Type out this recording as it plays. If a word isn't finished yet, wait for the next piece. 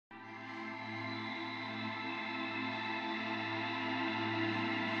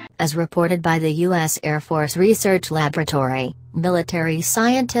As reported by the U.S. Air Force Research Laboratory, military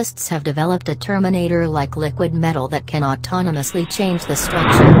scientists have developed a Terminator-like liquid metal that can autonomously change the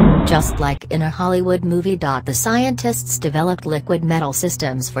structure, just like in a Hollywood movie. The scientists developed liquid metal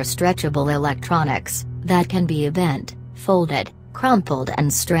systems for stretchable electronics, that can be bent, folded, crumpled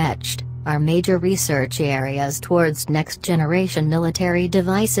and stretched, are major research areas towards next-generation military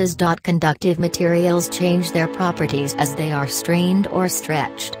devices. Conductive materials change their properties as they are strained or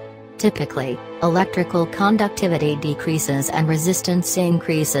stretched. Typically, electrical conductivity decreases and resistance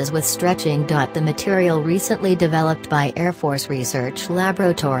increases with stretching. The material recently developed by Air Force Research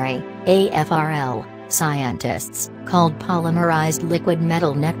Laboratory, AFRL, scientists, called Polymerized Liquid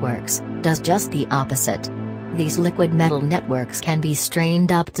Metal Networks, does just the opposite. These liquid metal networks can be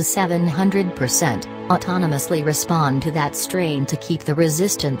strained up to 700%, autonomously respond to that strain to keep the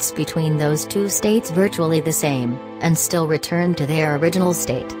resistance between those two states virtually the same, and still return to their original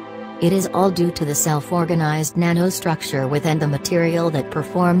state. It is all due to the self-organized nanostructure within the material that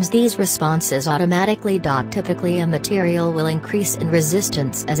performs these responses automatically. Typically a material will increase in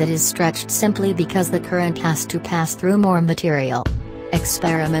resistance as it is stretched simply because the current has to pass through more material.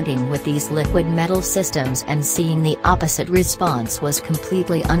 Experimenting with these liquid metal systems and seeing the opposite response was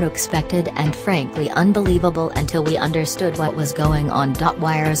completely unexpected and frankly unbelievable until we understood what was going on.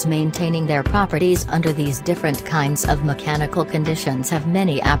 Wires maintaining their properties under these different kinds of mechanical conditions have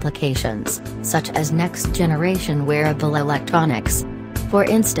many applications, such as next-generation wearable electronics. For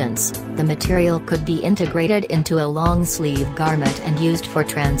instance, the material could be integrated into a long-sleeve garment and used for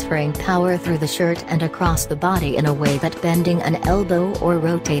transferring power through the shirt and across the body in a way that bending an elbow or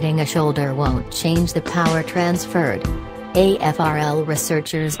rotating a shoulder won't change the power transferred. AFRL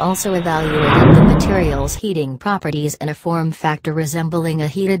researchers also evaluated the material's heating properties in a form factor resembling a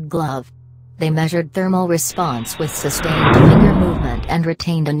heated glove. They measured thermal response with sustained finger movement and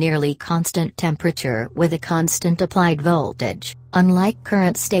retained a nearly constant temperature with a constant applied voltage, unlike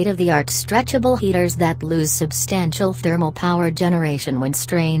current state-of-the-art stretchable heaters that lose substantial thermal power generation when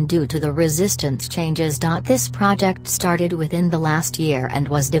strained due to the resistance changes. This project started within the last year and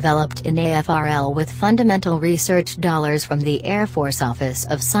was developed in AFRL with fundamental research dollars from the Air Force Office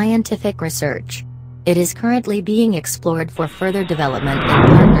of Scientific Research. It is currently being explored for further development in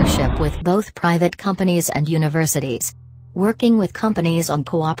partnership with both private companies and universities. Working with companies on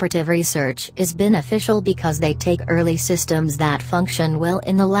cooperative research is beneficial because they take early systems that function well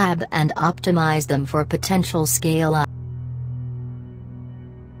in the lab and optimize them for potential scale-up.